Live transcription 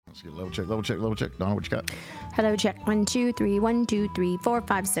Let's get level check. Donna, what you got? Hello, check. 1, 2, 3, 1, 2, 3, 4,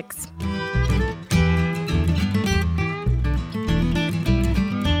 5, 6. My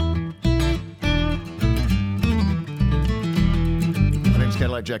name's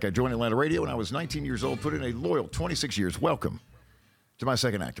Cadillac Jack. I joined Atlanta Radio when I was 19 years old, put in a loyal 26 years. Welcome to My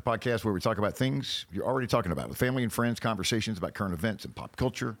Second Act, a podcast where we talk about things you're already talking about with family and friends, conversations about current events and pop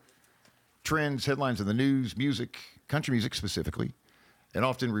culture, trends, headlines in the news, music, country music specifically, and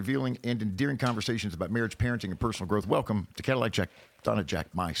often revealing and endearing conversations about marriage, parenting, and personal growth. Welcome to Cadillac Jack, Donna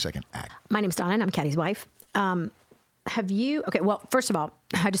Jack, My Second Act. My name's Donna, and I'm Caddy's wife. Okay, well, first of all,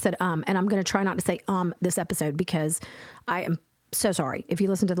 I just said and I'm going to try not to say this episode because I am so sorry. If you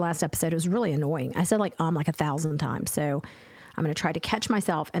listened to the last episode, it was really annoying. I said like 1,000 times. So I'm going to try to catch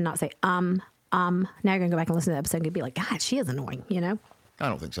myself and not say Now you're going to go back and listen to the episode and be like, God, she is annoying, you know? I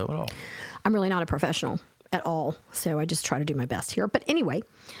don't think so at all. I'm really not a professional at all. So I just try to do my best here. But anyway, see,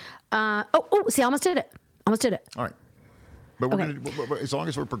 I almost did it. All right. But we're Okay. going to, as long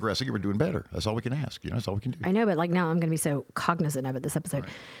as we're progressing and we're doing better, that's all we can ask. That's all we can do. I know, but like now I'm going to be so cognizant of it this episode.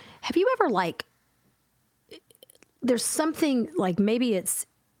 Right. Have you ever there's something like maybe it's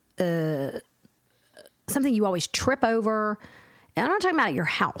something you always trip over. And I'm not talking about at your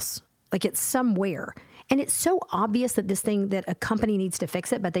house. Like it's somewhere. And it's so obvious that that a company needs to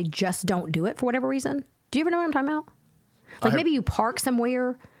fix it, but they just don't do it for whatever reason. Do you ever know what I'm talking about? Like maybe you park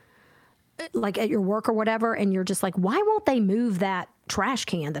somewhere, like at your work or whatever, and you're just like, why won't they move that trash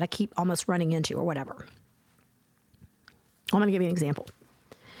can that I keep almost running into or whatever? I'm going to give you an example.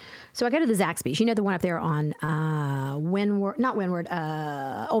 So I go to the Zaxby's. You know the one up there on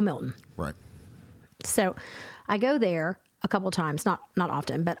Old Milton. Right. So I go there a couple of times, not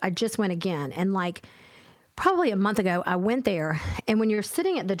often, but I just went again. And like probably a month ago, I went there. And when you're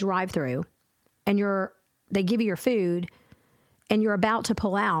sitting at the drive-thru and they give you your food and you're about to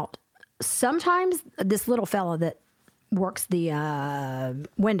pull out, sometimes this little fella that works the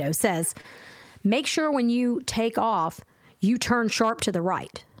window says, make sure when you take off, you turn sharp to the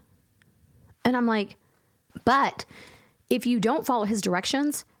right. And I'm like, but if you don't follow his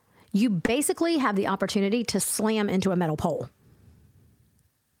directions, you basically have the opportunity to slam into a metal pole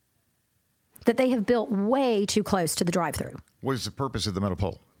that they have built way too close to the drive-thru. What is the purpose of the metal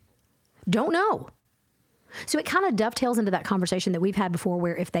pole? Don't know. So it kind of dovetails into that conversation that we've had before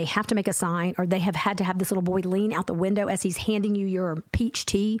where if they have to make a sign or they have had to have this little boy lean out the window as he's handing you your peach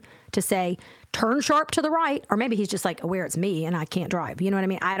tea to say, turn sharp to the right, or maybe he's just like aware it's me and I can't drive. You know what I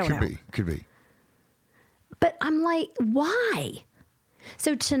mean? I don't know. Could be. But I'm like, why?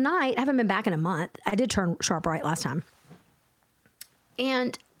 So tonight, I haven't been back in a month. I did turn sharp right last time.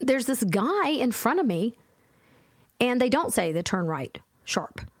 And there's this guy in front of me, and they don't say the turn right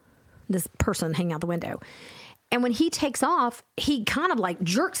sharp, this person hanging out the window. And when he takes off, he kind of like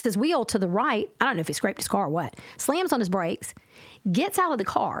jerks his wheel to the right. I don't know if he scraped his car or what. Slams on his brakes, gets out of the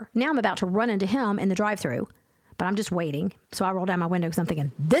car. Now I'm about to run into him in the drive-thru, but I'm just waiting. So I roll down my window because I'm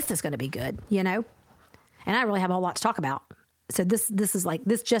thinking, this is going to be good, you know? And I really have a whole lot to talk about. So this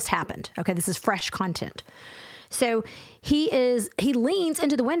just happened. Okay, this is fresh content. So he leans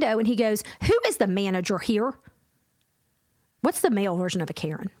into the window and he goes, who is the manager here? What's the male version of a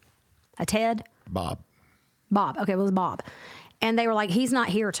Karen? A Ted? Bob. Okay, well, it was Bob. And they were like, he's not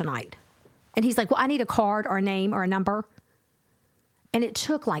here tonight. And he's like, well, I need a card or a name or a number. And it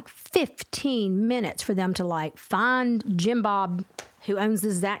took like 15 minutes for them to like find Jim Bob, who owns the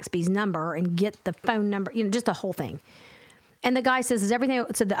Zaxby's number, and get the phone number, just the whole thing. And the guy says, is everything,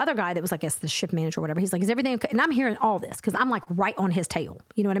 so the other guy that was, I guess, the shift manager or whatever, he's like, is everything okay? And I'm hearing all this because I'm like right on his tail.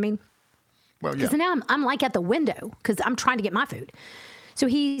 You know what I mean? Well, yeah. Because now I'm like at the window because I'm trying to get my food. So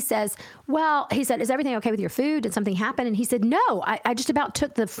he says, he said, is everything okay with your food? Did something happen? And he said, no, I just about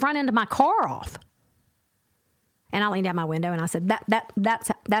took the front end of my car off. And I leaned out my window and I said, that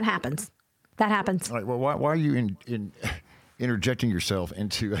happens. That happens. All right, well, why are you interjecting yourself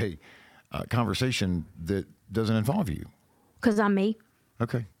into a conversation that doesn't involve you? Because I'm me.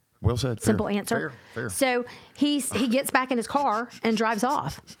 Okay. Well said. Simple answer. Fair. So he gets back in his car and drives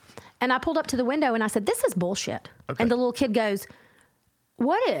off. And I pulled up to the window and I said, this is bullshit. Okay. And the little kid goes,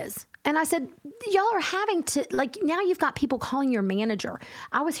 what is? And I said, y'all are having to, like, now you've got people calling your manager.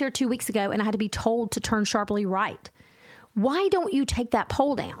 I was here 2 weeks ago and I had to be told to turn sharply right. Why don't you take that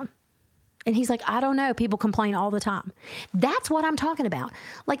pole down? And he's like, I don't know. People complain all the time. That's what I'm talking about.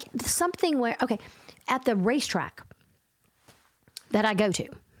 Like something where, okay, at the racetrack that I go to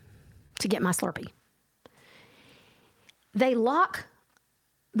get my Slurpee, they lock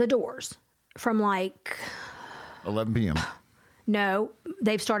the doors from like 11 p.m. No,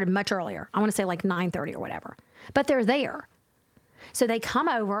 they've started much earlier. I want to say like 9:30 or whatever. But they're there. So they come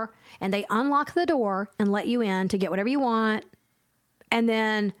over and they unlock the door and let you in to get whatever you want. And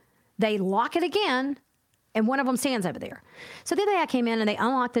then they lock it again. And one of them stands over there. So the other day I came in and they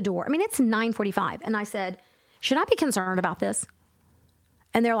unlocked the door. I mean, it's 9:45. And I said, should I be concerned about this?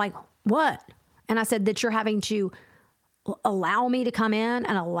 And they're like, what? And I said, that you're having to allow me to come in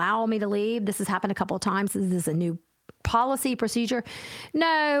and allow me to leave. This has happened a couple of times. This is a new policy procedure.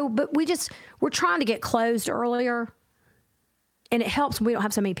 No, but we're trying to get closed earlier. And it helps when we don't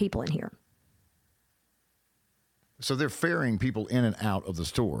have so many people in here. So they're ferrying people in and out of the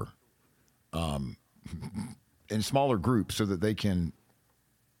store in smaller groups so that they can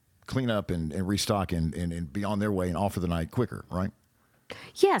clean up and restock and be on their way and off for the night quicker, right?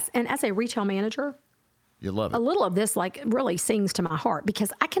 Yes. And as a retail manager, you love it. A little of this like really sings to my heart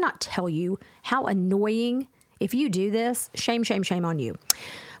because I cannot tell you how annoying if you do this. Shame, shame, shame on you.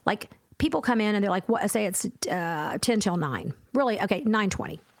 Like people come in and they're like, what? Say it's 10 till 9. Really? Okay,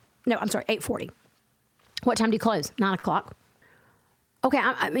 9:20. No, I'm sorry, 8:40. What time do you close? 9 o'clock. Okay,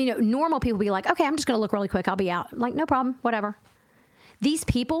 I mean, normal people be like, okay, I'm just going to look really quick. I'll be out. I'm like, no problem, whatever. These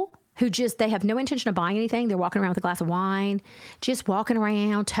people who they have no intention of buying anything. They're walking around with a glass of wine, just walking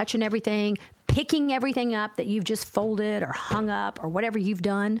around, touching everything, picking everything up that you've just folded or hung up or whatever you've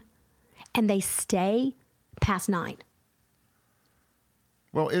done. And they stay past 9.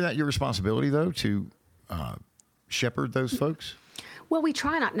 Well, isn't that your responsibility, though, to shepherd those folks? Well, we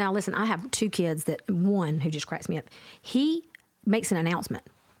try not. Now, listen, I have 2 kids one who just cracks me up. He makes an announcement.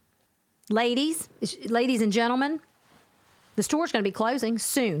 Ladies and gentlemen, the store's going to be closing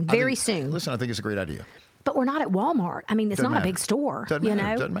soon, very soon. Listen, I think it's a great idea. But we're not at Walmart. I mean, it's not a big store. Doesn't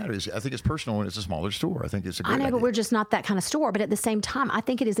matter. I think it's personal when it's a smaller store. I think it's a great idea. I know, but we're just not that kind of store. But at the same time, I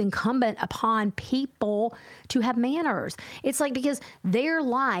think it is incumbent upon people to have manners. It's like because their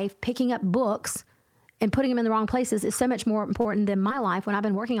life picking up books and putting them in the wrong places is so much more important than my life when I've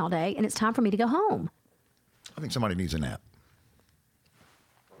been working all day and it's time for me to go home. I think somebody needs a nap.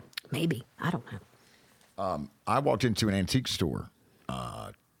 Maybe. I don't know. I walked into an antique store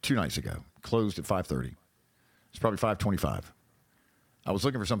 2 nights ago, closed at 5:30. It's probably 5:25. I was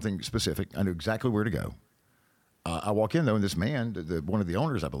looking for something specific. I knew exactly where to go. I walk in, though, and this man, one of the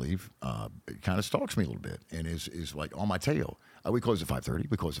owners, I believe, kind of stalks me a little bit and is like on my tail. We closed at 5:30.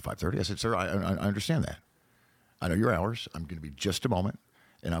 We closed at 5:30. I said, sir, I understand that. I know your hours. I'm going to be just a moment,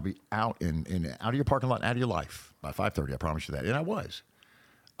 and I'll be out out of your parking lot, out of your life by 5:30. I promise you that. And I was.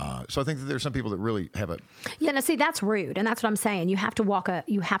 So I think that there's some people that really have a now see that's rude, and that's what I'm saying. You have to walk a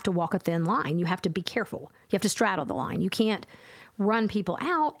thin line. You have to be careful. You have to straddle the line. You can't run people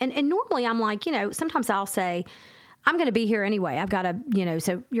out. And normally I'm like, sometimes I'll say, I'm going to be here anyway. I've got to,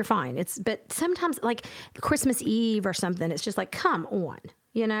 so you're fine. But sometimes like Christmas Eve or something, it's just like, come on,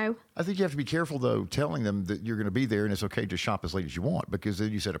 I think you have to be careful though, telling them that you're going to be there and it's okay to shop as late as you want, because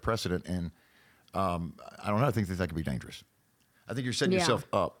then you set a precedent. And I don't know. I think that could be dangerous. I think you're setting yourself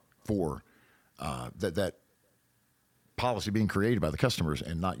up for that policy being created by the customers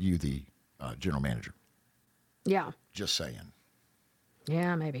and not you, the general manager. Yeah. Just saying.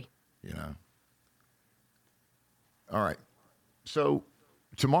 Yeah, maybe. All right. So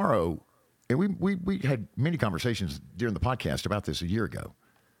tomorrow, and we had many conversations during the podcast about this a year ago,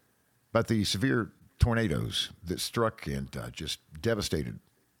 about the severe tornadoes that struck and just devastated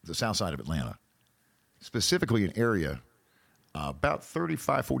the south side of Atlanta, specifically an area about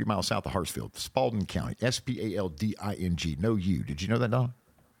 35, 40 miles south of Hartsfield, Spalding County, Spalding. No U. Did you know that, Donna?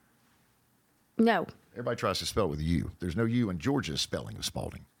 No. Everybody tries to spell it with a U. There's no U in Georgia's spelling of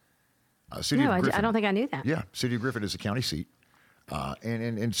Spalding. No, I don't think I knew that. Yeah, City of Griffin is the county seat.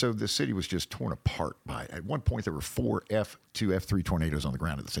 And so the city was just torn apart by it. At one point, there were 4 F2, F3 tornadoes on the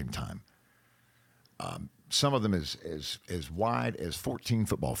ground at the same time. Some of them as wide as 14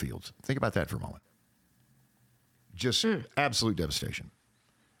 football fields. Think about that for a moment. Just absolute devastation.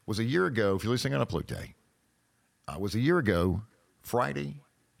 Was a year ago, if you're listening on Upload Day, was a year ago, Friday,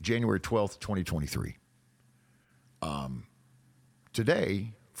 January 12th, 2023.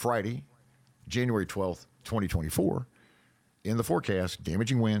 Today, Friday, January 12th, 2024, in the forecast,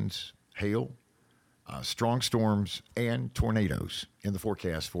 damaging winds, hail, strong storms, and tornadoes in the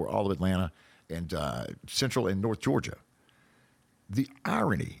forecast for all of Atlanta and central and north Georgia. The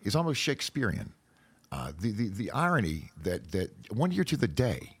irony is almost Shakespearean. The irony that 1 year to the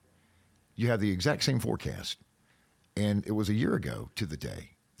day, you have the exact same forecast, and it was a year ago to the day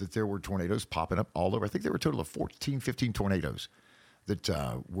that there were tornadoes popping up all over. I think there were a total of 14, 15 tornadoes that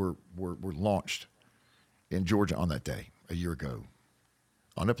were launched in Georgia on that day a year ago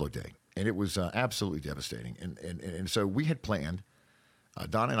on Upload Day, and it was absolutely devastating. And so we had planned.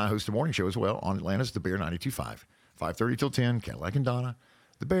 Donna and I host a morning show as well on Atlanta's The Bear 92.5 5:30 till 10, Cadillac and Donna,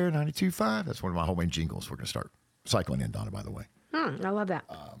 the Bear 92.5. That's one of my homemade jingles we're going to start cycling in, Donna, by the way. I love that.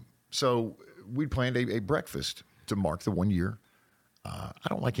 So we planned a breakfast to mark the 1 year. I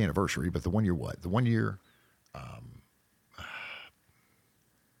don't like anniversary, but the 1 year what? The 1 year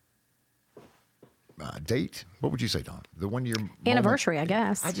date? What would you say, Don? The 1 year Anniversary, I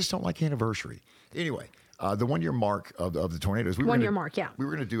guess. I just don't like anniversary. Anyway, the 1 year mark of the tornadoes. We were 1 year mark, yeah. We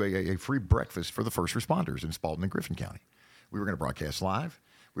were going to do a free breakfast for the first responders in Spalding and Griffin County. We were going to broadcast live.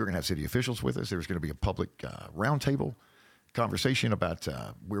 We were going to have city officials with us. There was going to be a public roundtable conversation about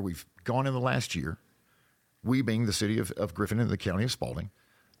where we've gone in the last year. We being the city of Griffin and the county of Spalding,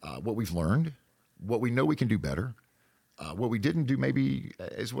 what we've learned, what we know we can do better, what we didn't do maybe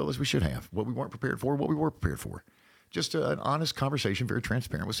as well as we should have, what we weren't prepared for, what we were prepared for. Just an honest conversation, very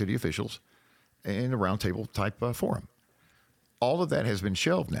transparent with city officials in a roundtable type forum. All of that has been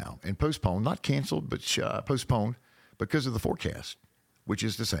shelved now and postponed, not canceled, but postponed because of the forecast, which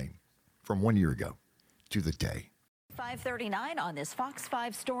is the same from 1 year ago to the day. 5:39 on this Fox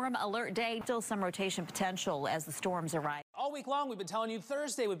 5 storm alert day. Still some rotation potential as the storms arrive. All week long, we've been telling you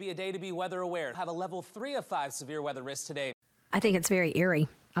Thursday would be a day to be weather aware. Have a level 3 of 5 severe weather risk today. I think it's very eerie.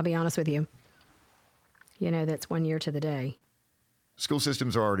 I'll be honest with you. You know, that's 1 year to the day. School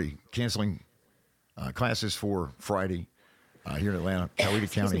systems are already canceling classes for Friday here in Atlanta, Coweta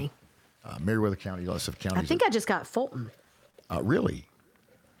County, Meriwether County, lots of counties. I think I just got Fulton. Really?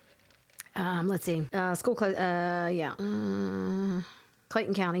 Let's see. School close.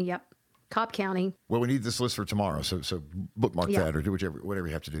 Clayton County. Yep. Cobb County. Well, we need this list for tomorrow, so bookmark that or do whatever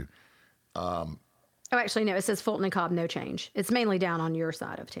you have to do. Oh, actually, no. It says Fulton and Cobb, no change. It's mainly down on your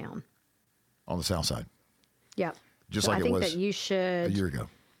side of town. On the south side. Yep. Just so like I think it was that you should a year ago.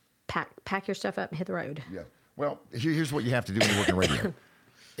 Pack your stuff up and hit the road. Yeah. Well, here's what you have to do when you work in radio.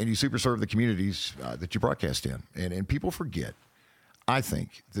 And you super serve the communities that you broadcast in. And people forget, I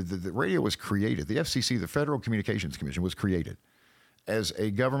think, that the radio was created, the FCC, the Federal Communications Commission, was created as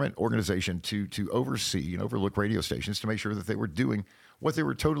a government organization to oversee and overlook radio stations to make sure that they were doing what they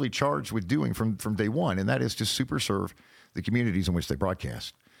were totally charged with doing from day one, and that is to super serve the communities in which they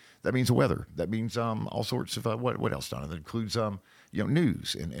broadcast. That means weather. That means all sorts of what else, Donna? That includes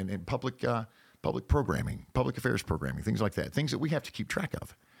news and public programming, public affairs programming, things like that. Things that we have to keep track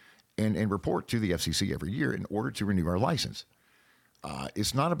of and report to the FCC every year in order to renew our license.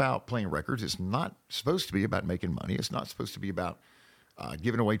 It's not about playing records. It's not supposed to be about making money. It's not supposed to be about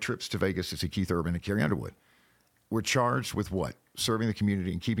giving away trips to Vegas to see Keith Urban and Carrie Underwood. We're charged with what? Serving the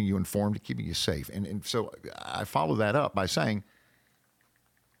community and keeping you informed, and keeping you safe. And so I follow that up by saying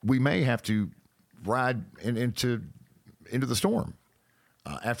we may have to ride into the storm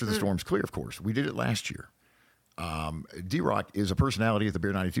after the storm's clear, of course. We did it last year. D-Rock is a personality at the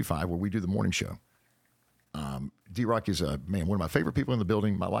Bear 92.5 where we do the morning show. D-Rock is one of my favorite people in the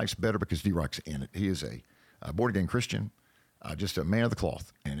building. My life's better because D-Rock's in it. He is a born-again Christian, just a man of the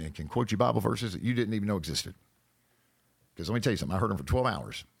cloth, and can quote you Bible verses that you didn't even know existed. Because let me tell you something. I heard him for 12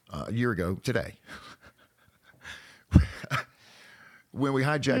 hours a year ago today. When we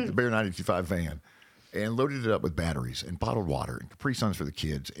hijacked the Bear 92.5 van and loaded it up with batteries and bottled water and Capri Suns for the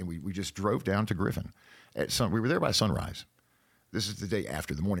kids, and we just drove down to Griffin. We were there by sunrise. This is the day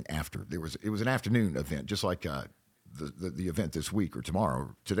after, the morning after. It was an afternoon event, just like the event this week or tomorrow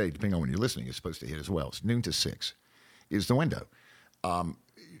or today, depending on when you're listening, is supposed to hit as well. It's noon to 6 is the window.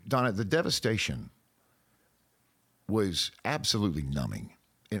 Donna, the devastation was absolutely numbing.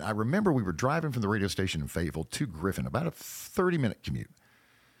 And I remember we were driving from the radio station in Fayetteville to Griffin, about a 30-minute commute.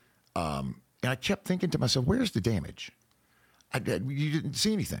 And I kept thinking to myself, where's the damage? You didn't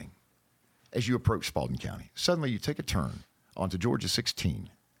see anything as you approach Spalding County. Suddenly you take a turn onto Georgia 16.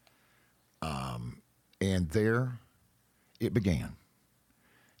 And there it began.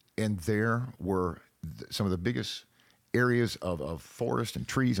 And there were some of the biggest areas of forest and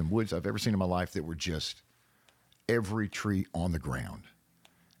trees and woods I've ever seen in my life that were just every tree on the ground,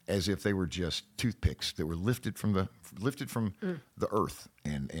 as if they were just toothpicks that were lifted from the earth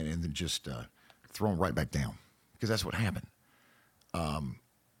and then just thrown right back down, because that's what happened.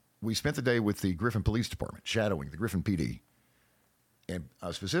 We spent the day with the Griffin Police Department, shadowing the Griffin PD, and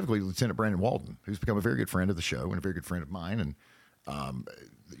specifically Lieutenant Brandon Walden, who's become a very good friend of the show and a very good friend of mine. And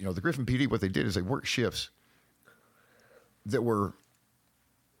the Griffin PD, what they did is they worked shifts that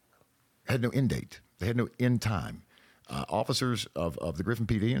had no end date. They had no end time. Officers of the Griffin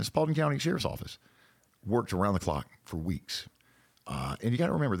PD and the Spalding County Sheriff's Office worked around the clock for weeks. And you got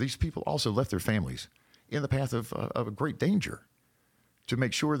to remember, these people also left their families in the path of a great danger to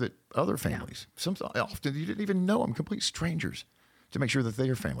make sure that other families, often you didn't even know them, complete strangers, to make sure that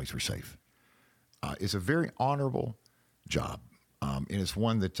their families were safe. It's a very honorable job. And it's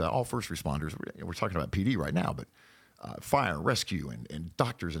one that all first responders, we're talking about PD right now, but fire, rescue, and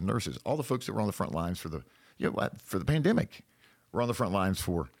doctors and nurses, all the folks that were on the front lines for the pandemic, were on the front lines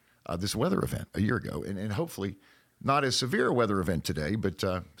for this weather event a year ago. And hopefully not as severe a weather event today, but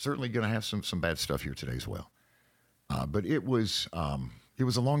certainly going to have some bad stuff here today as well. But it was a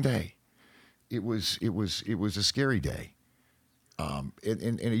long day. It was a scary day.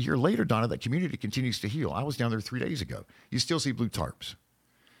 And a year later, Donna, that community continues to heal. I was down there 3 days ago. You still see blue tarps.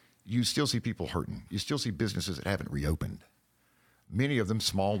 You still see people hurting. You still see businesses that haven't reopened. Many of them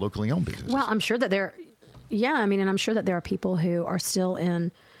small, locally owned businesses. Well, I'm sure that and I'm sure that there are people who are still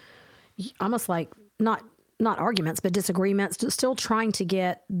in almost like not arguments, but disagreements, still trying to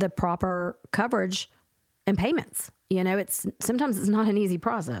get the proper coverage and payments. Sometimes it's not an easy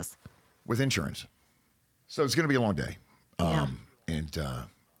process. With insurance. So it's going to be a long day. And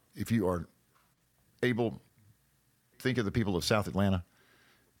if you are able, think of the people of South Atlanta.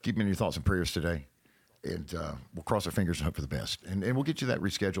 Keep them in your thoughts and prayers today. And we'll cross our fingers and hope for the best. And we'll get you that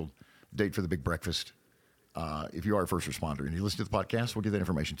rescheduled date for the big breakfast. If you are a first responder and you listen to the podcast, we'll get that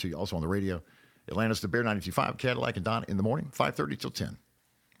information to you. Also on the radio, Atlanta's The Bear 92.5, Cadillac and Donna in the morning, 5:30 till 10.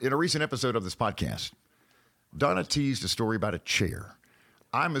 In a recent episode of this podcast, Donna teased a story about a chair.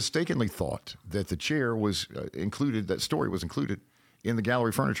 I mistakenly thought that the chair was included, that story was included in the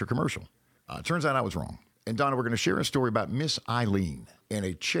Gallery Furniture commercial. Turns out I was wrong. And Donna, we're going to share a story about Miss Eileen and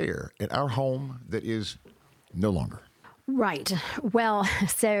a chair at our home that is no longer. Right. Well,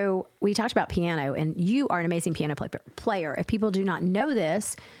 so we talked about piano, and you are an amazing piano player. If people do not know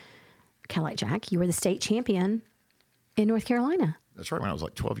this, Cadillac Jack, you were the state champion in North Carolina. That's right, when I was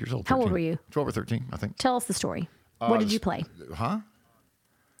like 12 years old. 13. How old were you? 12 or 13, I think. Tell us the story. What did you play? Huh?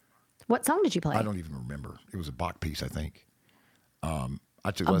 What song did you play? I don't even remember. It was a Bach piece, I think. I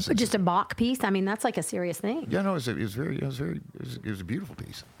took lessons. Just a Bach piece? I mean, that's like a serious thing. Yeah, no, it was a beautiful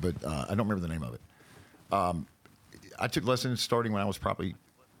piece, but I don't remember the name of it. I took lessons starting when I was probably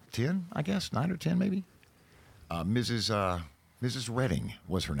 10, I guess, 9 or 10 maybe. Mrs. Redding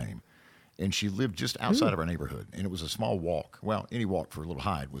was her name, and she lived just outside of our neighborhood, and it was a small walk. Well, any walk for a little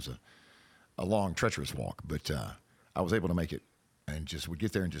hide was a long, treacherous walk, but I was able to make it, and just would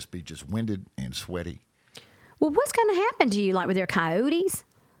get there and just be winded and sweaty. Well, what's going to happen to you, like with your coyotes?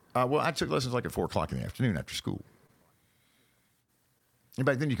 Well, I took lessons like at 4 o'clock in the afternoon after school. And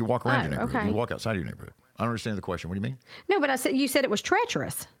back then you could walk around your neighborhood. Okay. You could walk outside of your neighborhood. I don't understand the question. What do you mean? No, but you said it was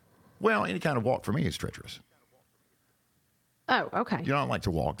treacherous. Well, any kind of walk for me is treacherous. Oh, okay. You don't like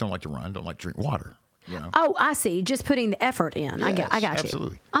to walk, don't like to run, don't like to drink water. Oh, I see. Just putting the effort in. Yes, I got you.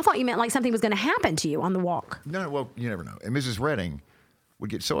 absolutely. I thought you meant like something was going to happen to you on the walk. No, well, you never know. And Mrs. Redding would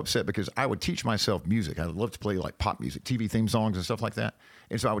get so upset because I would teach myself music. I would love to play like pop music, TV theme songs and stuff like that.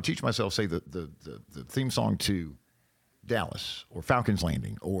 And so I would teach myself, say, the theme song to Dallas or Falcons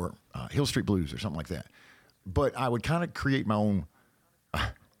Landing or Hill Street Blues or something like that. But I would kind of create my own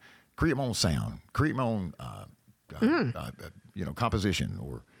sound, create my own composition,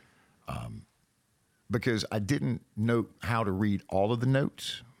 or because I didn't know how to read all of the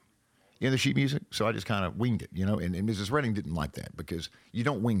notes in the sheet music, so I just kind of winged it, And Mrs. Redding didn't like that because you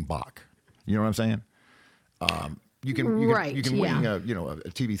don't wing Bach. You know what I'm saying? You can wing a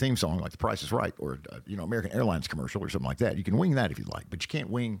TV theme song like The Price is Right or American Airlines commercial or something like that. You can wing that if you like, but you can't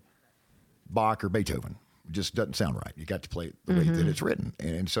wing Bach or Beethoven. It just doesn't sound right. You got to play it the way that it's written.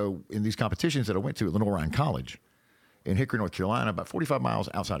 And so in these competitions that I went to at Lenoir-Rhyne College in Hickory, North Carolina, about 45 miles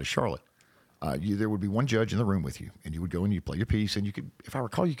outside of Charlotte, there would be one judge in the room with you, and you would go and you play your piece, and you could, if I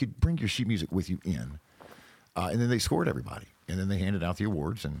recall, you could bring your sheet music with you in, and then they scored everybody, and then they handed out the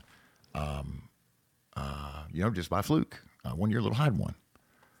awards, and just by fluke, one year Little Hyde won,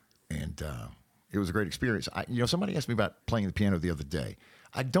 and it was a great experience. Somebody asked me about playing the piano the other day.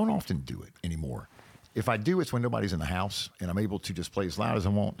 I don't often do it anymore. If I do, it's when nobody's in the house, and I'm able to just play as loud as I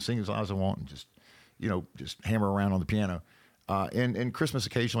want, sing as loud as I want, and just hammer around on the piano. And Christmas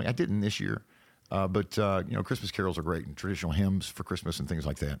occasionally. I didn't this year, but Christmas carols are great and traditional hymns for Christmas and things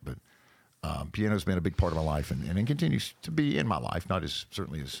like that. But piano's been a big part of my life, and it continues to be in my life, not as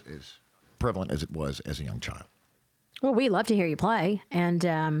certainly as prevalent as it was as a young child. Well, we love to hear you play, and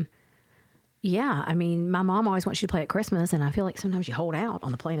I mean, my mom always wants you to play at Christmas, and I feel like sometimes you hold out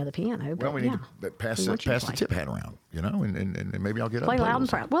on the playing of the piano. Well, we need to pass the tip hat around, and maybe I'll get play up and loud and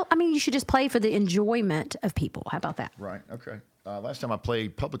proud. Well, I mean, you should just play for the enjoyment of people. How about that? Right. Okay. Last time I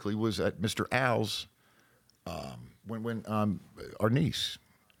played publicly was at Mr. Al's when our niece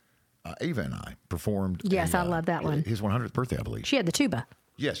Ava and I performed. Yes, I love that one. His 100th birthday, I believe. She had the tuba.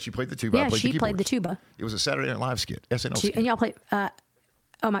 Yes, she played the tuba. Yeah, I played she the played the tuba. It was a Saturday Night Live skit, SNL skit. And y'all played.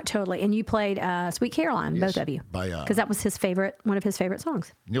 Oh my, totally. And you played Sweet Caroline, Yes, both of you, by, because that was one of his favorite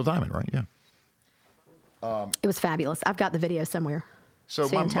songs. Neil Diamond, right? Yeah. It was fabulous. I've got the video somewhere. So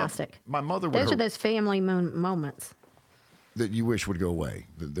It's fantastic. My mother would Those are those family moments. that you wish would go away.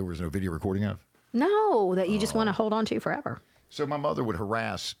 That there was no video recording of. No, that you just want to hold on to forever. So my mother would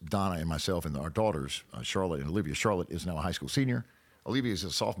harass Donna and myself and our daughters, Charlotte and Olivia. Charlotte is now a high school senior. Olivia is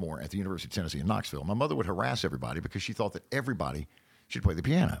a sophomore at the University of Tennessee in Knoxville. My mother would harass everybody because she thought that everybody should play the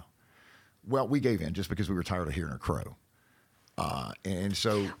piano. Well, we gave in just because we were tired of hearing her crow. And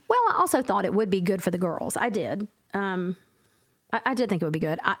so... Well, I also thought it would be good for the girls. I did. I did think it would be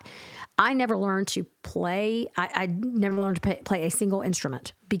good. I never learned to play. I never learned to play a single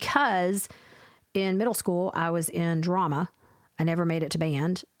instrument because in middle school, I was in drama. I never made it to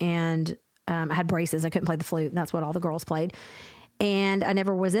band. And I had braces. I couldn't play the flute. And that's what all the girls played. And I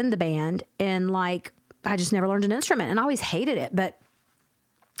never was in the band. And I just never learned an instrument. And I always hated it. But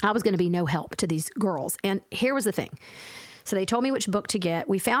I was going to be no help to these girls. And here was the thing. So they told me which book to get.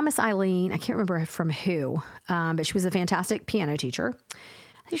 We found Miss Eileen. I can't remember from who, but she was a fantastic piano teacher.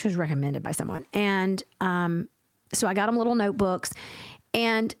 I think she was recommended by someone. And so I got them little notebooks.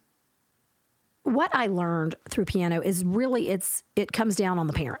 And what I learned through piano is really it comes down on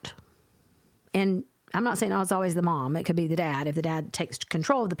the parent. And I'm not saying it's always the mom. It could be the dad if the dad takes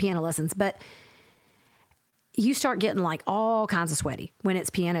control of the piano lessons. But you start getting all kinds of sweaty when it's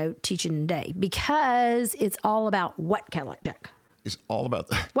piano teaching day because it's all about what, Cadillac Jack? It's all about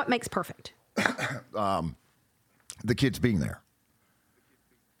what makes perfect. the kids being there.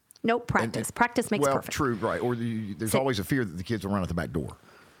 Nope, practice. Practice makes perfect. True, right. Or there's always a fear that the kids will run out the back door,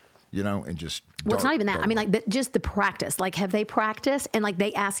 and just... Well, it's not even that. I mean, just the practice. Have they practiced? And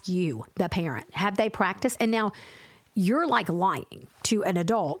they ask you, the parent, have they practiced? And now you're lying to an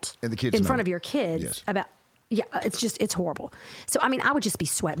adult and the kids in front of your kids yes. about... Yeah, it's horrible. So, I mean, I would just be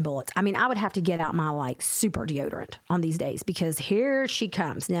sweating bullets. I mean, I would have to get out my super deodorant on these days because here she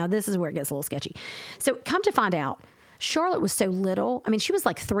comes. Now, this is where it gets a little sketchy. So, come to find out, Charlotte was so little. I mean, she was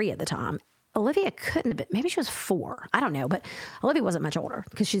 3 at the time. Olivia couldn't have been. Maybe she was 4. I don't know. But Olivia wasn't much older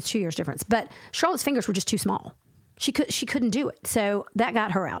because she's 2 years difference. But Charlotte's fingers were just too small. She couldn't do it. So, that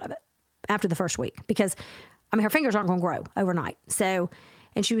got her out of it after the first week because, I mean, her fingers aren't going to grow overnight. So...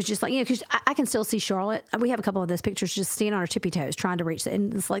 And she was just because I can still see Charlotte. We have a couple of those pictures just standing on her tippy toes trying to reach it.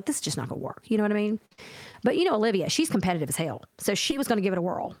 And it's this is just not going to work. You know what I mean? But Olivia, she's competitive as hell. So she was going to give it a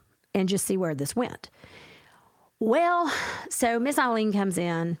whirl and just see where this went. Well, so Miss Eileen comes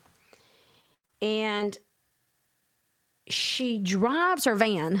in and she drives her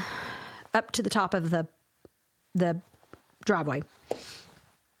van up to the top of the driveway.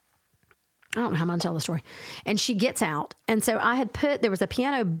 I don't know how I'm going to tell the story. And she gets out. And so there was a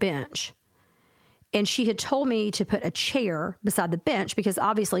piano bench. And she had told me to put a chair beside the bench because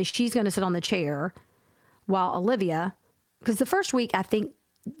obviously she's going to sit on the chair while Olivia, because the first week I think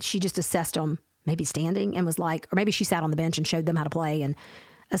she just assessed them maybe standing and was or maybe she sat on the bench and showed them how to play and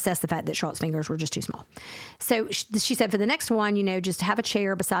assessed the fact that Charlotte's fingers were just too small. So she said for the next one, just have a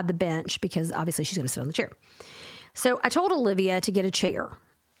chair beside the bench because obviously she's going to sit on the chair. So I told Olivia to get a chair.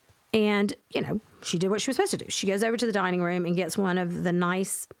 And, she did what she was supposed to do. She goes over to the dining room and gets one of the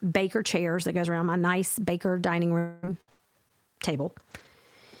nice Baker chairs that goes around my nice Baker dining room table.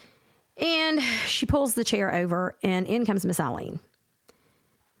 And she pulls the chair over, and in comes Miss Eileen.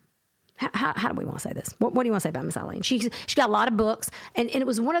 How do we want to say this? What do you want to say about Miss Eileen? She got a lot of books, and it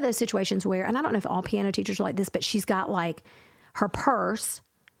was one of those situations where, and I don't know if all piano teachers are like this, but she's got her purse,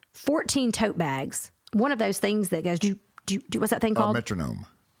 14 tote bags, one of those things that goes, what's that thing called? Metronome.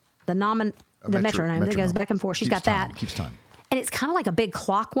 The metronome that goes back and forth. She's got that. Keeps time. And it's kind of like a big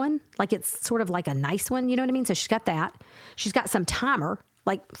clock one. It's sort of like a nice one. You know what I mean? So she's got that. She's got some timer,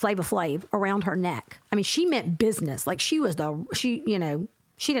 like Flava Flav, around her neck. I mean, she meant business. She didn't know what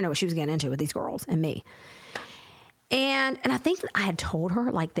she was getting into with these girls and me. And I think that I had told her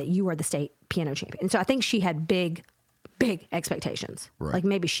that you are the state piano champion. And so I think she had big expectations. Right.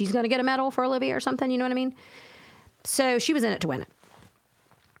 Maybe she's going to get a medal for Olivia or something. You know what I mean? So she was in it to win it.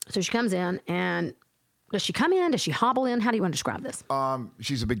 So she comes in, and does she come in? Does she hobble in? How do you want to describe this?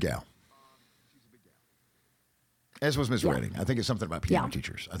 She's a big gal. As was Miss Redding. I think it's something about piano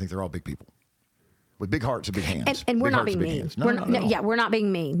teachers. I think they're all big people with big hearts and big hands. And we're big not being mean. No. We're not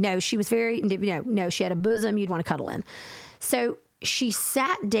being mean. No, she was very, she had a bosom you'd want to cuddle in. So she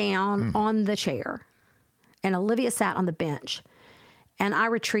sat down on the chair, and Olivia sat on the bench. And I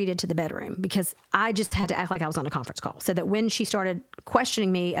retreated to the bedroom because I just had to act like I was on a conference call so that when she started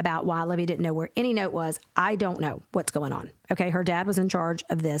questioning me about why Olivia didn't know where any note was, I don't know what's going on. Okay. Her dad was in charge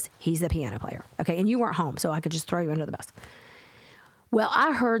of this. He's the piano player. Okay. And you weren't home, so I could just throw you under the bus. Well,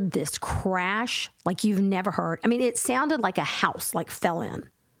 I heard this crash like you've never heard. I mean, it sounded like a house like fell in.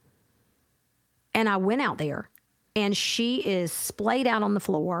 And I went out there, and she is splayed out on the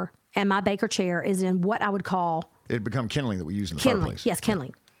floor, and my Baker chair is in what I would call... It had become kindling that we use in the kindling. fireplace. Yes,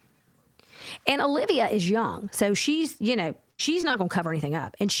 kindling. And Olivia is young, so she's, she's not going to cover anything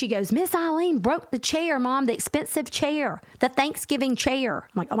up. And she goes, Miss Eileen broke the chair, Mom, the expensive chair, the Thanksgiving chair.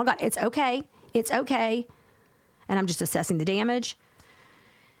 I'm like, oh my God, it's okay. It's okay. And I'm just assessing the damage.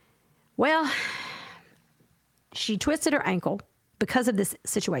 Well, she twisted her ankle because of this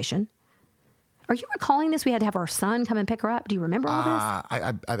situation. Are you recalling this? We had to have our son come and pick her up. Do you remember all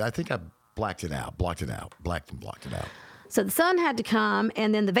this? I think I blocked it out. So the son had to come,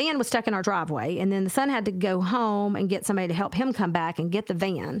 and then the van was stuck in our driveway, and then the son had to go home and get somebody to help him come back and get the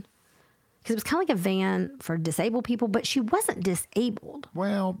van. Because it was kind of like a van for disabled people, but she wasn't disabled.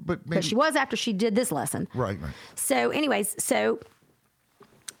 Well, but maybe... But she was after she did this lesson. Right. So anyways,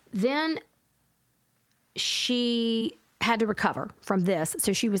 then she had to recover from this,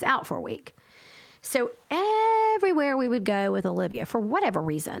 so she was out for a week. So everywhere we would go with Olivia, for whatever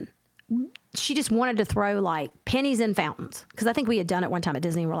reason, she just wanted to throw like pennies in fountains. Because I think we had done it one time at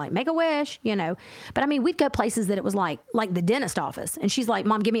Disney. And we're like, make a wish, But I mean, we'd go places that it was like the dentist office. And she's like,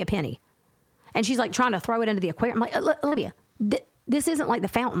 Mom, give me a penny. And she's like trying to throw it into the aquarium. I'm like, Olivia, this isn't like the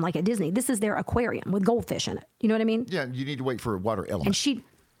fountain like at Disney. This is their aquarium with goldfish in it. You know what I mean? Yeah, you need to wait for a water element. And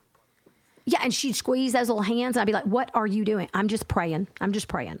she'd squeeze those little hands. And I'd be like, what are you doing? I'm just praying.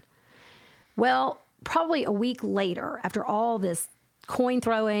 Well, probably a week later, after all this coin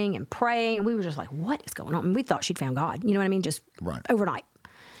throwing and praying, we were just like, what is going on? And we thought she'd found God. You know what I mean? Just overnight.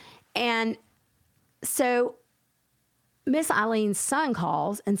 And so Miss Eileen's son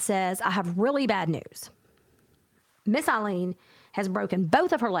calls and says, I have really bad news. Miss Eileen has broken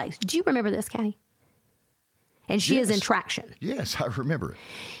both of her legs. Do you remember this, Kenny? And she is in traction. Yes, I remember it.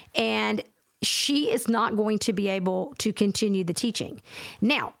 And she is not going to be able to continue the teaching.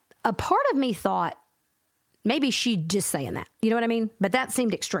 Now, a part of me thought maybe she's just saying that. You know what I mean? But that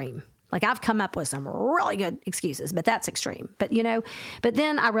seemed extreme. Like I've come up with some really good excuses, but that's extreme. But, but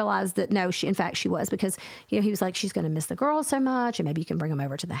then I realized that no, she was because, he was like, she's going to miss the girls so much and maybe you can bring them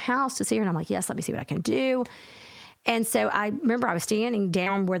over to the house to see her. And I'm like, yes, let me see what I can do. And so I remember I was standing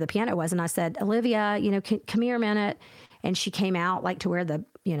down where the piano was and I said, Olivia, come here a minute. And she came out like to where the,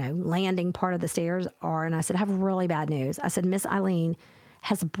 landing part of the stairs are. And I said, I have really bad news. I said, Miss Eileen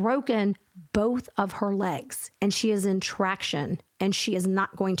has broken both of her legs and she is in traction and she is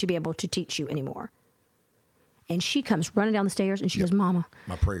not going to be able to teach you anymore. And she comes running down the stairs and she goes, Mama,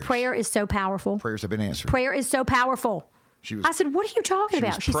 my prayer is so powerful. Prayers have been answered. Prayer is so powerful. I said, what are you talking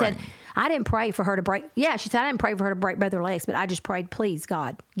about? She said, I didn't pray for her to break. Yeah, she said, I didn't pray for her to break both her legs, but I just prayed, please,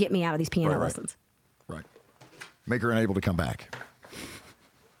 God, get me out of these piano lessons. Right. Make her unable to come back.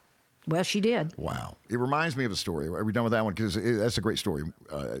 Well, she did. Wow. It reminds me of a story. Are we done with that one? Because that's a great story.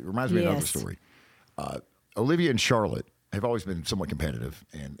 It reminds me of another story. Olivia and Charlotte have always been somewhat competitive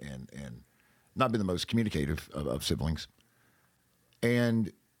and not been the most communicative of siblings.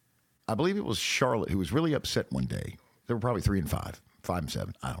 And I believe it was Charlotte who was really upset one day. They were probably 3 and 5, 5 and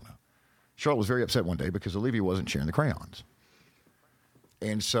 7. I don't know. Charlotte was very upset one day because Olivia wasn't sharing the crayons.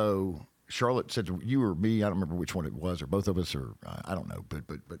 And so Charlotte said to you or me, I don't remember which one it was, or both of us, or I don't know.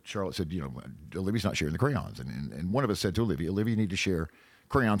 But Charlotte said, Olivia's not sharing the crayons. And one of us said to Olivia, you need to share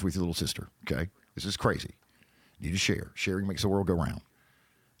crayons with your little sister, okay? This is crazy. You need to share. Sharing makes the world go round.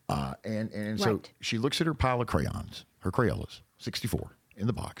 So she looks at her pile of crayons, her Crayolas, 64, in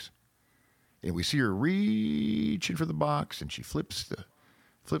the box. And we see her reaching for the box, and she flips the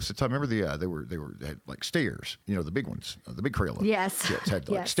top. Remember they had like stairs, the big ones, the big Crayola. Yes. Yes, had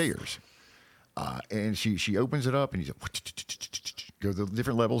like stairs. And she opens it up, and go to the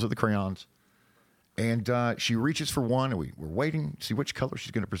different levels of the crayons. And she reaches for one, and we're waiting to see which color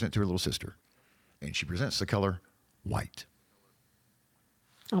she's going to present to her little sister. And she presents the color white.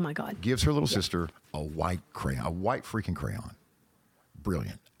 Oh, my God. Gives her little sister a white crayon, a white freaking crayon.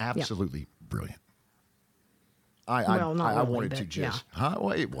 Brilliant. Absolutely brilliant. I wanted to just... Huh?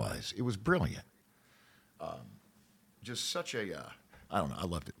 Well, it was brilliant. Just such a... I don't know. I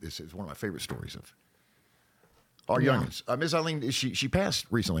loved it. This is one of my favorite stories of our youngins. Ms. Eileen, she passed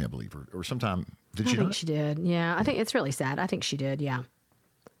recently, I believe, or sometime. Did she not? I think she did. Yeah. I think it's really sad. I think she did. Yeah.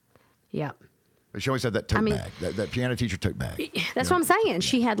 Yeah. But she always had that tote bag, that piano teacher tote bag. That's what I'm saying. Yeah.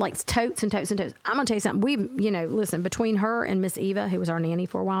 She had like totes and totes and totes. I'm going to tell you something. Listen, between her and Miss Eva, who was our nanny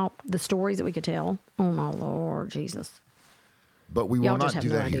for a while, the stories that we could tell. Oh, my Lord Jesus. But we will not do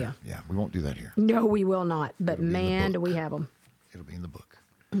that here. Yeah, we won't do that here. No, we will not. But man, do we have them. It'll be in the book.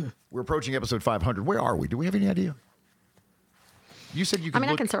 We're approaching episode 500. Where are we? Do we have any idea? You said you I could mean,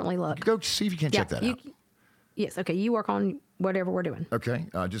 look, I can certainly look. Go see if you can check that out. Yes. Okay. You work on whatever we're doing. Okay.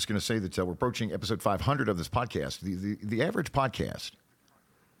 Just going to say that we're approaching episode 500 of this podcast. The average podcast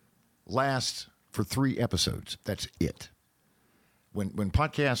lasts for 3 episodes. That's it. When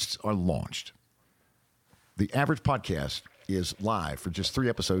podcasts are launched, the average podcast is live for just 3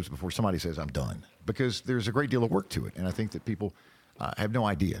 episodes before somebody says, I'm done. Because there's a great deal of work to it. And I think that people have no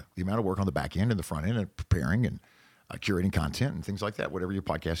idea the amount of work on the back end and the front end and preparing and curating content and things like that, whatever your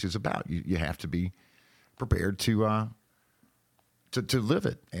podcast is about. You have to be prepared to live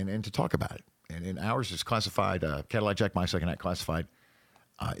it and to talk about it. And ours is classified, Cadillac Jack, My Second Act, classified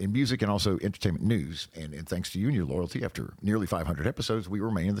in music and also entertainment news. And thanks to you and your loyalty, after nearly 500 episodes, we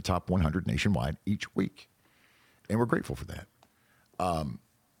remain in the top 100 nationwide each week. And we're grateful for that.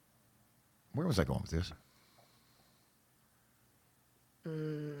 Where was I going with this?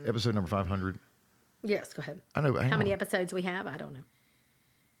 Episode number 500. Yes. Go ahead. I know. How many episodes we have? I don't know.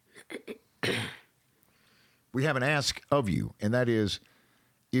 We have an ask of you, and that is,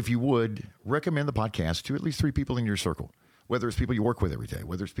 if you would, recommend the podcast to at least 3 people in your circle, whether it's people you work with every day,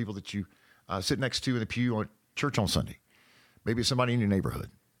 whether it's people that you sit next to in the pew at church on Sunday, maybe it's somebody in your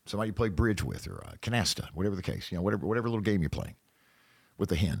neighborhood, somebody you play bridge with or canasta, whatever the case, whatever little game you're playing with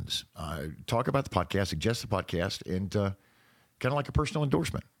the hens. Talk about the podcast, suggest the podcast, and kind of like a personal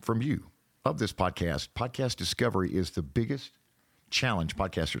endorsement from you of this podcast. Podcast discovery is the biggest challenge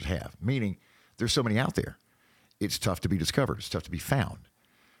podcasters have, meaning there's so many out there. It's tough to be discovered. It's tough to be found.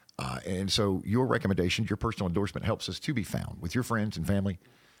 And so your recommendation, your personal endorsement helps us to be found with your friends and family,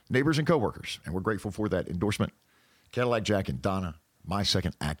 neighbors and coworkers. And we're grateful for that endorsement. Cadillac Jack and Donna, My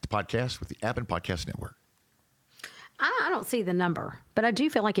Second Act podcast with the Appen Podcast Network. I don't see the number, but I do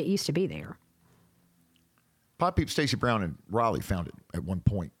feel like it used to be there. Pop Peep Stacey Brown in Raleigh found it at one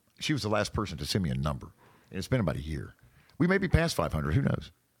point. She was the last person to send me a number. And it's been about a year. We may be past 500. Who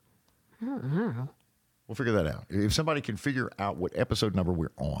knows? I don't know. We'll figure that out. If somebody can figure out what episode number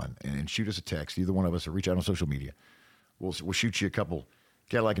we're on and shoot us a text, either one of us, or reach out on social media, we'll shoot you a couple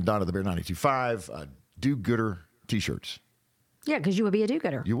Cadillac and Donna, the Bear 92.5 do-gooder T-shirts. Yeah, because you would be a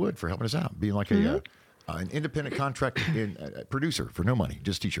do-gooder. You would, for helping us out, being like an independent contract producer for no money,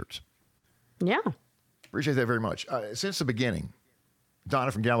 just T-shirts. Yeah. Appreciate that very much. Since the beginning,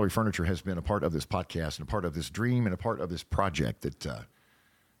 Donna from Gallery Furniture has been a part of this podcast and a part of this dream and a part of this project that,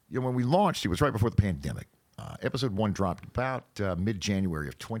 when we launched, it was right before the pandemic. Episode 1 dropped about mid-January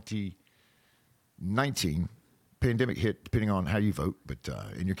of 2019. Pandemic hit, depending on how you vote, but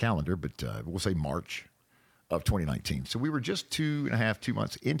in your calendar, but we'll say March of 2019. So we were just 2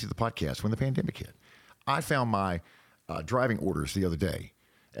 months into the podcast when the pandemic hit. I found my driving orders the other day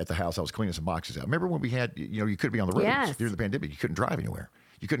at the house. I was cleaning some boxes out. Remember when we had, you couldn't be on the roads Yes. during the pandemic. You couldn't drive anywhere.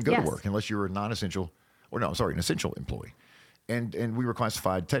 You couldn't go to work unless you were an essential employee. And we were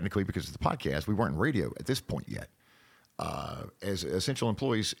classified technically because of the podcast. We weren't in radio at this point yet as essential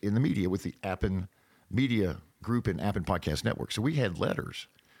employees in the media with the Appen Media Group and Appen Podcast Network. So we had letters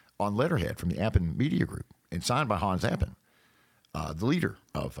on letterhead from the Appen Media Group and signed by Hans Appen, the leader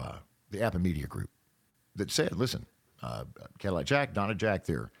of the Appen Media Group, that said, listen, Cadillac Jack, Donna Jack,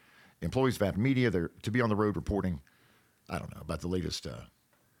 they're employees of Appen Media. They're to be on the road reporting, I don't know, about the latest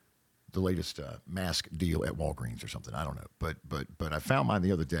mask deal at Walgreens or something. I don't know. But I found mine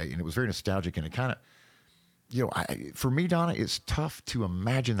the other day, and it was very nostalgic, and it kind of, for me, Donna, it's tough to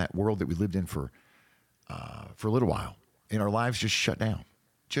imagine that world that we lived in for a little while, and our lives just shut down.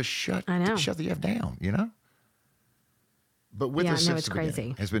 Just shut the F down, But with us since the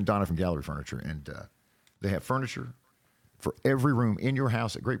beginning has been Donna from Gallery Furniture, and they have furniture for every room in your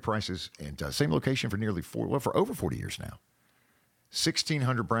house at great prices, and same location for for over 40 years now.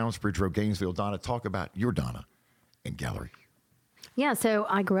 1600 Brownsbridge Road, Gainesville. Donna, talk about your Donna and Gallery. Yeah, so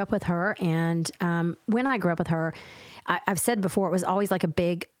I grew up with her, and when I grew up with her, I've said before, it was always like a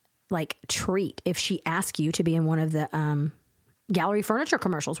big treat if she asked you to be in one of the Gallery Furniture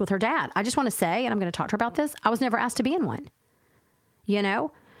commercials with her dad. I just want to say, and I'm going to talk to her about this, I was never asked to be in one, And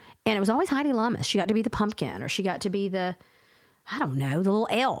it was always Heidi Lummis. She got to be the pumpkin, or she got to be the little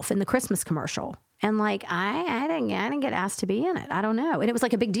elf in the Christmas commercial. And I didn't get asked to be in it. I don't know. And it was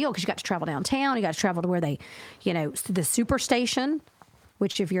like a big deal because you got to travel downtown. You got to travel to where they, the Superstation,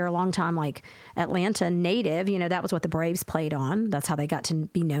 which if you're a long time Atlanta native, that was what the Braves played on. That's how they got to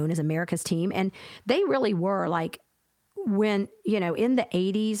be known as America's team. And they really were when, in the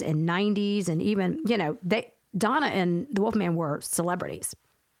 80s and 90s and even, Donna and the Wolfman were celebrities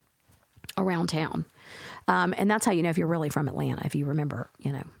around town. And that's how you know if you're really from Atlanta, if you remember,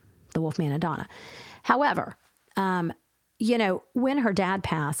 the Wolfman and Donna. However, you know, when her dad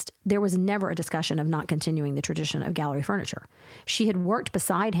passed, there was never a discussion of not continuing the tradition of gallery furniture. She had worked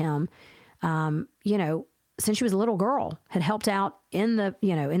beside him, you know, since she was a little girl, had helped out in the,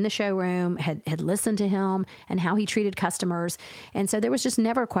 you know, in the showroom, had listened to him and how he treated customers. And so there was just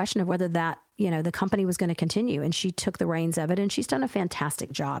never a question of whether that, you know, the company was going to continue. And she took the reins of it, and she's done a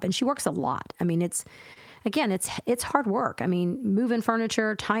fantastic job. And she works a lot. I mean, it's hard work. I mean, moving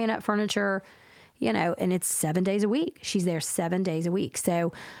furniture, tying up furniture, you know, and it's 7 days a week. She's there 7 days a week.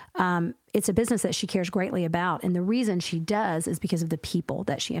 So it's a business that she cares greatly about. And the reason she does is because of the people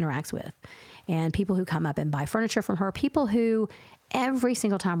that she interacts with, and people who come up and buy furniture from her, people who every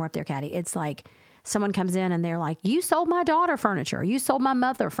single time we're up there, Caddy, it's like someone comes in and they're like, you sold my daughter furniture. You sold my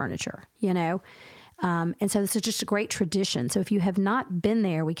mother furniture, you know? And so this is just a great tradition. So if you have not been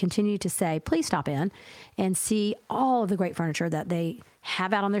there, we continue to say, please stop in and see all of the great furniture that they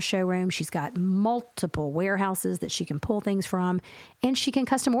have out on their showroom. She's got multiple warehouses that she can pull things from, and she can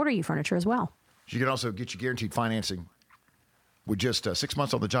custom order you furniture as well. She can also get you guaranteed financing with just 6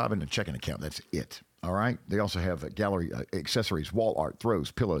 months on the job and a checking account. That's it. All right. They also have gallery accessories, wall art,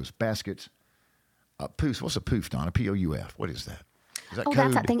 throws, pillows, baskets, poofs. What's a poof, Donna? P-O-U-F. What is that? Is that code?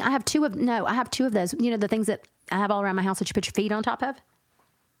 That's that thing. I have two of those. You know, the things that I have all around my house that you put your feet on top of?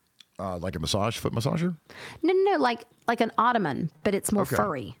 Like a foot massager? No, like an ottoman, but it's more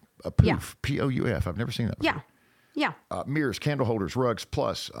furry. A poof. Yeah. P-O-U-F. I've never seen that before. Yeah. Mirrors, candle holders, rugs,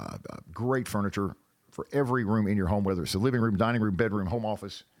 plus great furniture for every room in your home, whether it's the living room, dining room, bedroom, home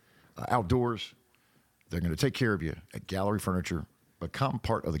office, outdoors. They're going to take care of you at Gallery Furniture. Become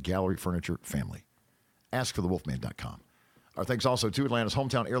part of the Gallery Furniture family. AskForTheWolfman.com. Our thanks also to Atlanta's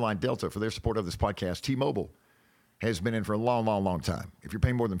hometown airline, Delta, for their support of this podcast. T-Mobile has been in for a long, long, long time. If you're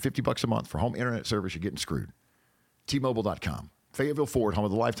paying more than $50 a month for home internet service, you're getting screwed. T-Mobile.com. Fayetteville Ford, home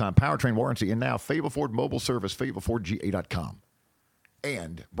of the lifetime powertrain warranty, and now Fayetteville Ford mobile service, FayettevilleFordGA.com.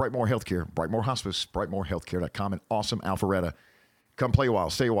 And Brightmoor Healthcare, Brightmoor Hospice, BrightmoorHealthcare.com, and Awesome Alpharetta. Come play a while,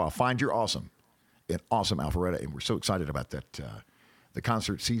 stay a while, find your awesome in Awesome Alpharetta. And we're so excited about that, the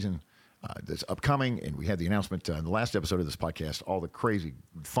concert season that's upcoming. And we had the announcement in the last episode of this podcast, all the crazy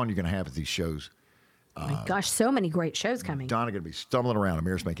fun you're going to have at these shows. My gosh, so many great shows coming. Donna going to be stumbling around at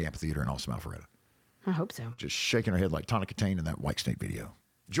Mayor's Bank Amphitheater in Awesome Alpharetta. I hope so. Just shaking her head like Tawny Katane in that White Snake video.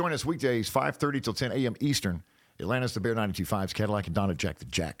 Join us weekdays, 5:30 till 10 a.m. Eastern. Atlanta's the Bear 92.5's Cadillac and Donna Jack the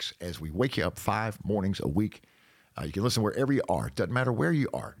Jacks as we wake you up 5 mornings a week. You can listen wherever you are. Doesn't matter where you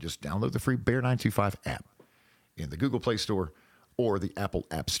are. Just download the free Bear 925 app in the Google Play Store or the Apple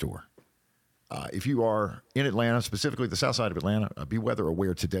App Store. If you are in Atlanta, specifically the south side of Atlanta, be weather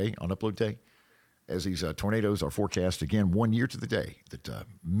aware today on upload day, as these tornadoes are forecast again 1 year to the day that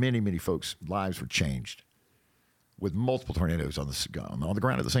many, many folks' lives were changed with multiple tornadoes on the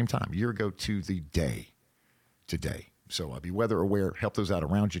ground at the same time. A year ago to the day today. So be weather aware. Help those out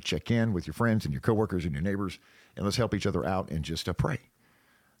around you. Check in with your friends and your coworkers and your neighbors, and let's help each other out and just pray.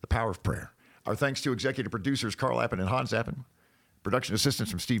 The power of prayer. Our thanks to executive producers Carl Appen and Hans Appen, production assistants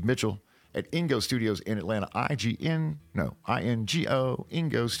from Steve Mitchell at Ingo Studios in Atlanta. I-N-G-O,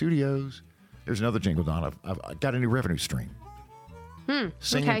 Ingo Studios. There's another jingle, Don. I've got a new revenue stream.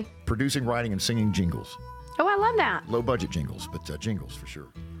 Singing, okay. Producing, writing, and singing jingles. Oh, I love that. Low budget jingles, but jingles for sure.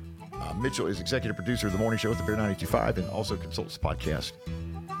 Mitchell is executive producer of The Morning Show at the Bear 92.5 and also consults the podcast.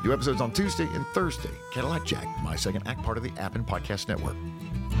 New episodes on Tuesday and Thursday. Cadillac Jack, my second act, part of the Appen Podcast Network.